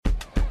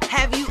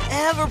Have you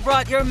ever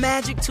brought your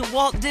magic to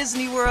Walt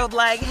Disney World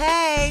like,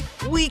 hey,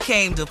 we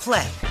came to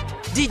play?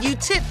 Did you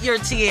tip your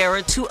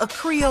tiara to a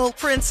Creole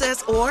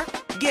princess or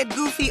get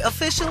goofy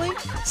officially?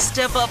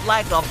 Step up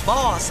like a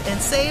boss and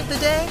save the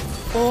day?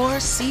 Or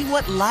see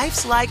what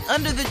life's like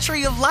under the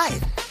tree of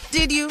life?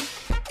 Did you?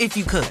 If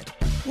you could.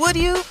 Would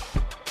you?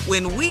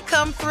 When we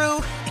come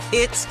through,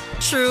 it's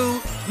true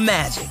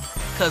magic.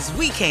 'Cause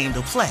we came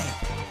to play.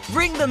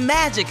 Bring the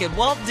magic at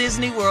Walt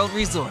Disney World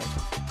Resort.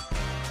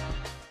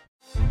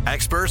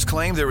 Experts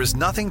claim there is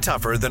nothing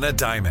tougher than a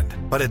diamond.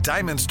 But at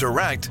Diamonds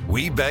Direct,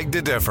 we beg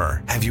to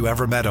differ. Have you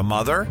ever met a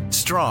mother?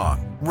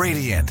 Strong,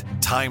 radiant,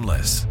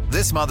 timeless.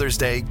 This Mother's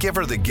Day, give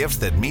her the gift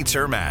that meets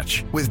her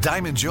match. With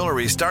diamond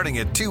jewelry starting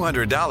at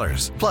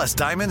 $200. Plus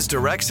Diamonds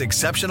Direct's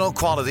exceptional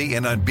quality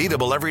and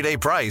unbeatable everyday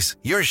price,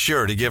 you're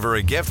sure to give her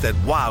a gift that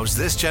wows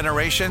this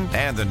generation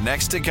and the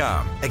next to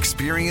come.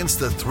 Experience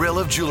the thrill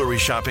of jewelry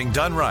shopping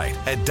done right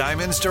at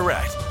Diamonds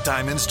Direct.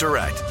 Diamonds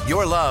Direct.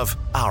 Your love,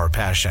 our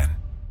passion.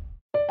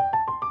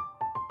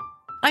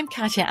 I'm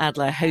Katya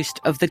Adler, host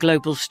of The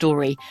Global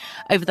Story.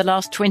 Over the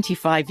last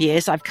 25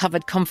 years, I've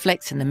covered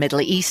conflicts in the Middle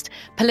East,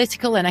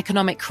 political and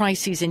economic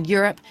crises in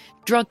Europe,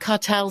 drug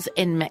cartels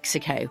in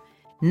Mexico.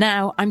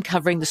 Now I'm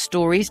covering the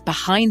stories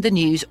behind the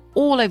news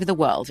all over the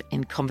world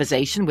in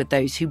conversation with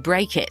those who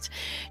break it.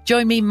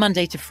 Join me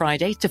Monday to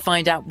Friday to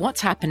find out what's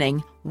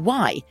happening,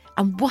 why,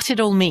 and what it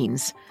all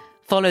means.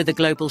 Follow The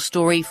Global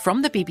Story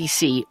from the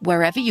BBC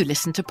wherever you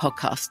listen to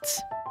podcasts.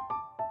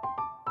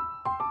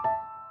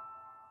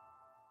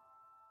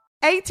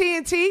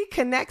 AT&T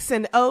connects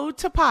an ode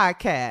to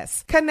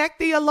podcasts. Connect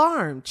the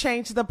alarm.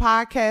 Change the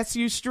podcast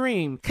you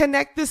stream.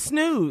 Connect the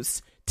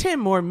snooze. 10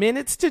 more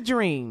minutes to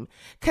dream.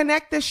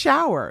 Connect the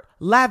shower.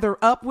 Lather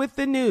up with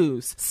the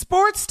news.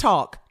 Sports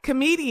talk,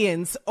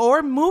 comedians,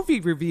 or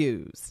movie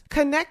reviews.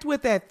 Connect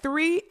with that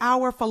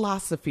 3-hour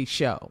philosophy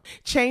show.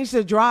 Change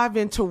the drive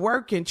into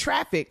work in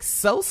traffic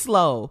so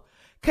slow.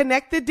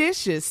 Connect the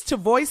dishes to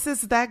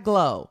voices that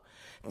glow.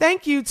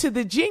 Thank you to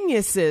the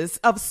geniuses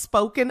of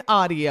spoken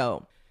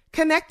audio.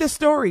 Connect the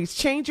stories,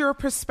 change your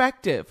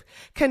perspective.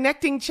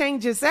 Connecting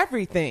changes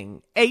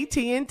everything.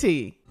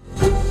 AT&T.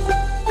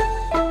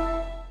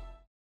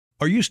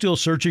 Are you still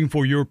searching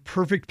for your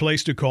perfect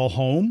place to call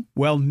home?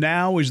 Well,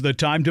 now is the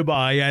time to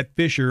buy at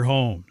Fisher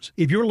Homes.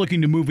 If you're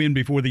looking to move in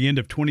before the end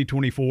of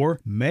 2024,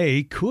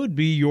 May could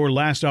be your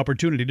last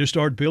opportunity to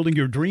start building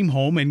your dream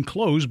home and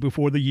close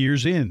before the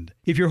year's end.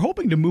 If you're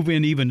hoping to move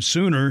in even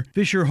sooner,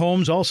 Fisher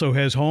Homes also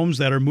has homes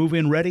that are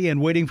move-in ready and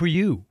waiting for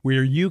you,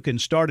 where you can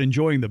start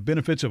enjoying the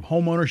benefits of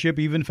homeownership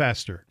even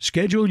faster.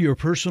 Schedule your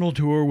personal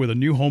tour with a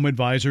new home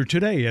advisor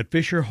today at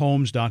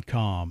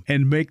FisherHomes.com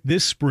and make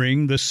this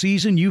spring the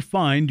season you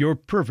find your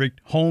perfect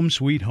home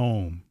sweet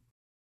home.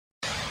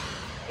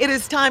 It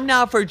is time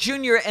now for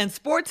Junior and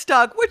Sports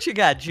Talk. What you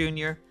got,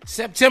 Junior?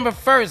 September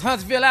 1st,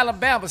 Huntsville,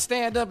 Alabama,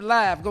 Stand Up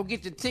Live. Go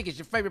get your tickets.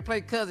 Your favorite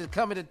play cousin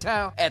coming to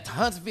town at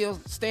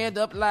Huntsville Stand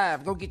Up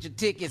Live. Go get your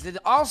tickets. And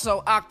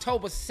also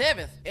October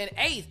 7th and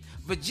 8th,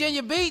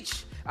 Virginia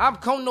Beach. I'm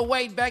coming the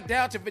way back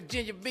down to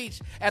Virginia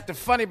Beach at the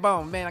Funny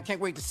Bone. Man, I can't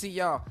wait to see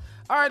y'all.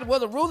 All right, well,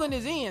 the ruling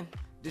is in.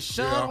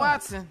 Deshaun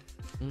Watson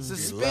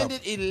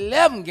suspended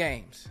 11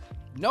 games.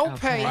 No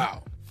pay.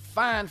 Wow.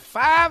 Fined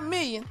 $5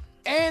 million.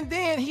 And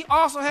then he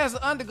also has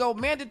to undergo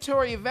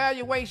mandatory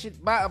evaluation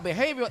by a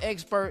behavioral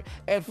expert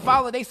and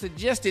follow their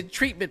suggested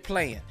treatment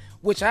plan,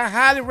 which I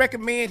highly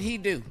recommend he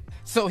do.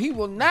 So he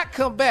will not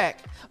come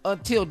back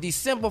until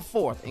December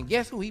 4th. And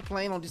guess who he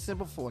playing on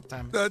December 4th,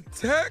 Tommy? The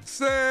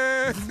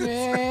Texans.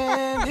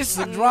 Man, this is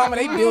a drama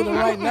they building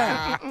right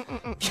now.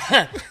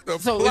 The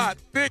plot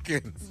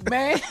thickens.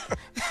 Man,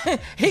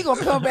 he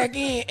gonna come back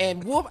in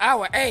and whoop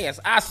our ass.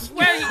 I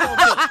swear he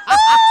gonna do it.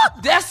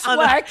 That's why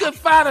I couldn't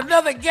find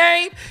another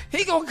game.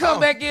 He gonna come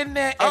back in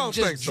there and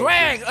just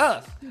drag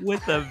us.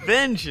 With a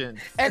vengeance.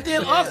 And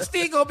then us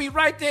still gonna be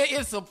right there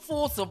in some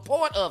full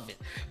support of it.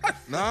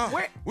 No,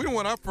 we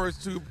won our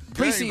first two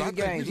preseason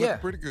games. Yeah,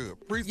 pretty good.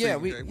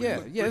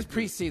 Preseason it's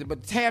preseason.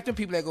 But half the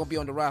people that gonna be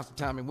on the roster,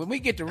 Tommy. When we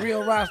get the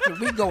real roster,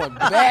 we going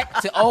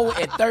back to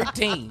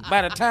 0-13.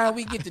 By the time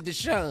we get to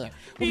Deshaun,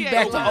 we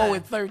back to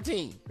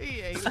 0-13.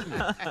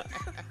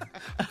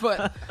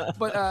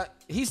 But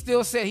he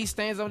still said he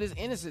stands on his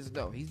innocence,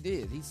 though. He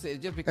did. He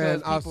said just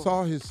because. And I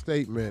saw his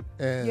statement,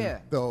 and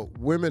the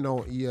women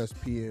on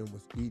ESPN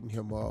was eating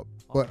him up.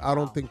 But I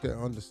don't think they're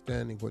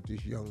understanding what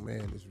this young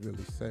man is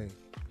really saying.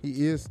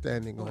 He is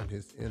standing on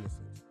his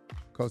innocence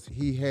because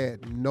he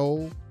had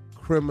no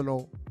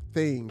criminal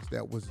things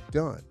that was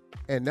done.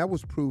 And that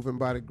was proven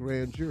by the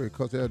grand jury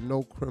because there are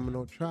no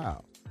criminal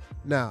trials.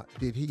 Now,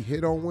 did he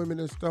hit on women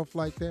and stuff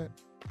like that?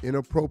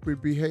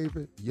 Inappropriate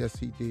behavior? Yes,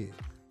 he did.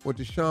 Well,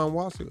 Deshaun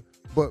Watson.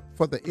 But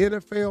for the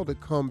NFL to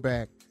come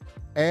back,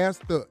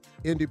 ask the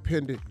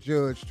independent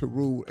judge to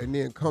rule, and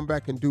then come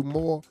back and do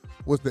more,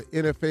 was the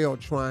NFL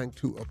trying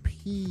to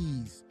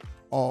appease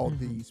all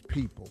these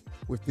people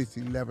with this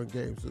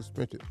 11-game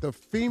suspension. The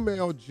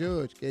female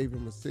judge gave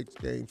him a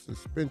 6-game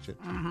suspension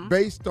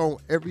based on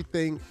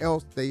everything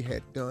else they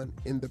had done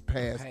in the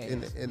past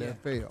in the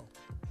NFL.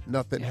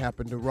 Nothing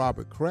happened to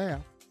Robert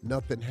Kraft.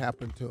 Nothing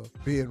happened to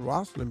Ben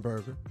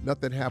Roethlisberger.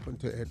 Nothing happened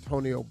to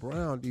Antonio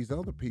Brown, these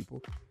other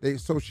people.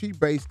 So she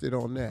based it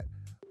on that.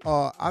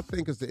 I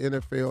think it's the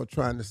NFL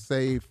trying to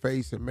save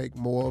face and make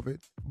more of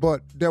it.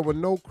 But there were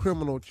no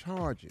criminal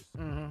charges.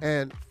 Mm-hmm.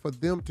 And for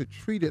them to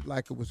treat it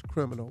like it was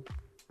criminal,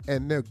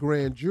 and their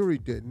grand jury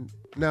didn't.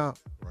 Now,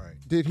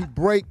 did he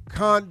break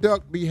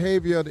conduct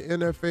behavior of the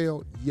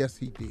NFL? Yes,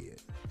 he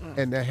did.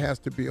 And there has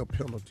to be a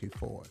penalty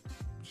for it.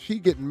 She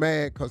getting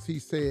mad because he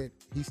said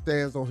he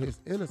stands on his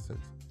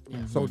innocence.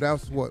 Mm-hmm. So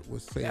that's what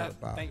was said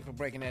about it. Thank you for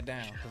breaking that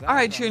down. All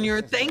right,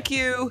 Junior, thank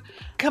you.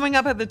 Coming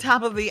up at the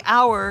top of the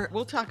hour,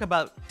 we'll talk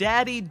about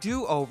daddy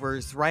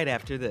do-overs right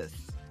after this.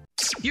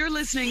 You're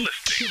listening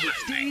to the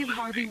Steve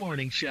Harvey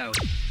Morning Show.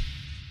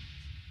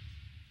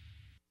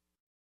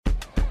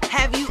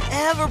 Have you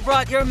ever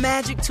brought your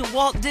magic to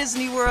Walt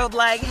Disney World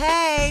like,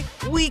 hey,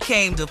 we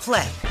came to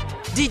play?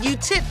 Did you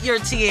tip your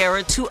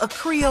tiara to a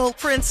Creole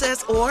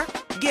princess or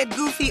get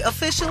goofy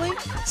officially?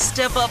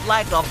 Step up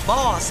like a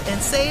boss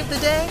and save the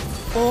day?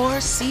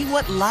 Or see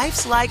what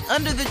life's like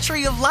under the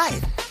tree of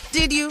life?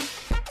 Did you?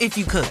 If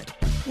you could.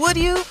 Would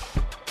you?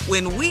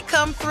 When we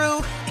come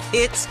through,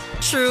 it's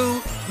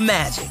true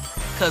magic.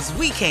 'Cause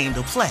we came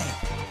to play.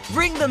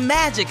 Bring the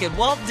magic at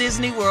Walt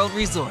Disney World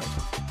Resort.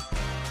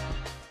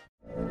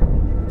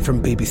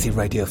 From BBC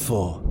Radio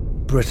 4,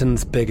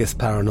 Britain's biggest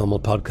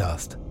paranormal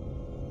podcast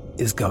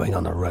is going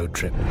on a road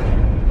trip.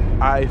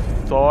 I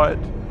thought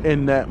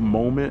in that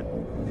moment,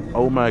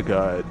 oh my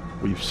God,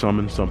 we've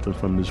summoned something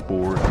from this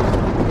board.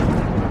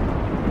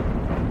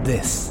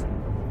 This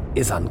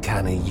is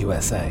Uncanny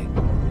USA.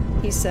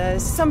 He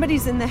says,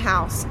 somebody's in the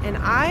house, and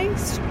I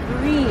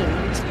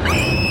screamed.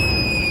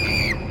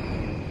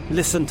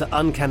 Listen to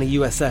Uncanny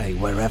USA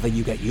wherever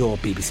you get your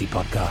BBC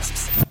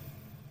podcasts,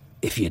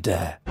 if you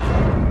dare.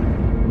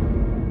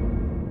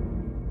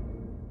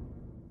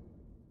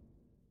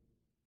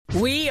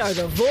 We are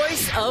the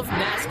voice of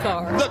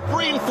NASCAR. The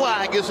green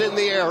flag is in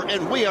the air,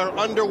 and we are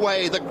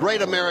underway. The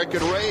Great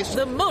American Race.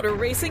 The Motor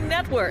Racing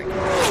Network.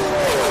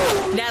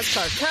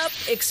 NASCAR Cup,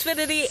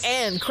 Xfinity,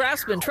 and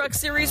Craftsman Truck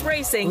Series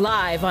Racing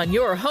live on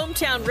your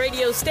hometown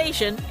radio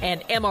station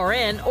and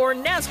MRN or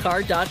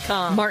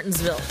NASCAR.com.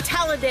 Martinsville,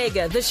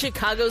 Talladega, the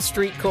Chicago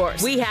Street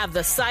Course. We have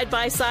the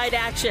side-by-side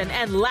action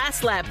and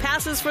last lap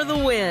passes for the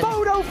win.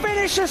 Photo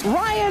finishes.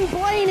 Ryan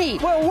Blaney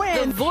will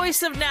win. The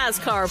voice of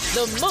NASCAR,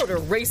 the Motor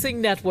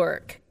Racing Network.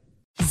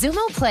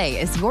 Xumo Play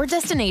is your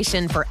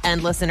destination for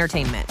endless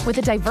entertainment. With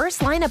a diverse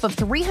lineup of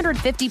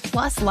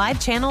 350-plus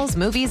live channels,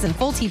 movies, and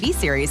full TV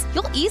series,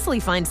 you'll easily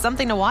find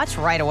something to watch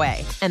right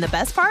away. And the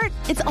best part?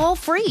 It's all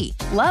free.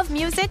 Love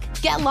music?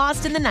 Get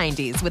lost in the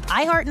 90s with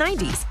iHeart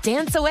 90s,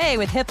 dance away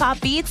with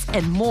hip-hop beats,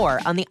 and more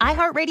on the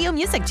iHeartRadio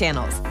music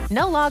channels.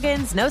 No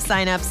logins, no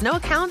signups, no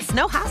accounts,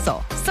 no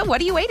hassle. So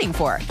what are you waiting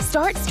for?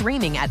 Start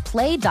streaming at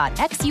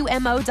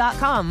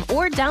play.xumo.com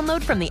or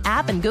download from the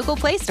app and Google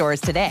Play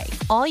stores today.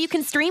 All you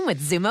can stream with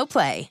Xumo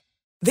Play.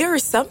 There are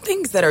some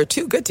things that are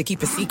too good to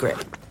keep a secret.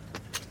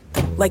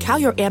 Like how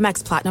your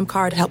Amex Platinum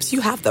card helps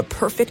you have the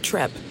perfect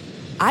trip.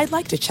 I'd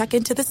like to check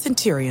into the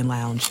Centurion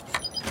Lounge.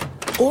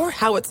 Or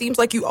how it seems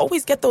like you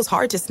always get those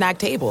hard-to-snag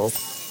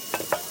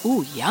tables.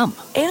 Ooh, yum.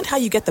 And how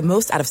you get the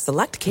most out of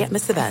select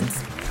can't-miss events.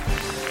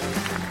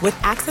 With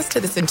access to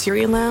the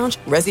Centurion Lounge,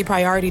 Resi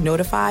Priority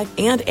Notify,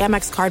 and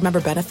Amex card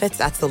member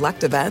benefits at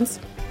select events,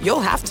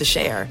 you'll have to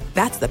share.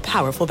 That's the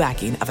powerful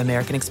backing of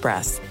American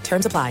Express.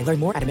 Terms apply. Learn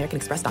more at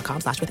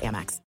americanexpress.com/withAmex.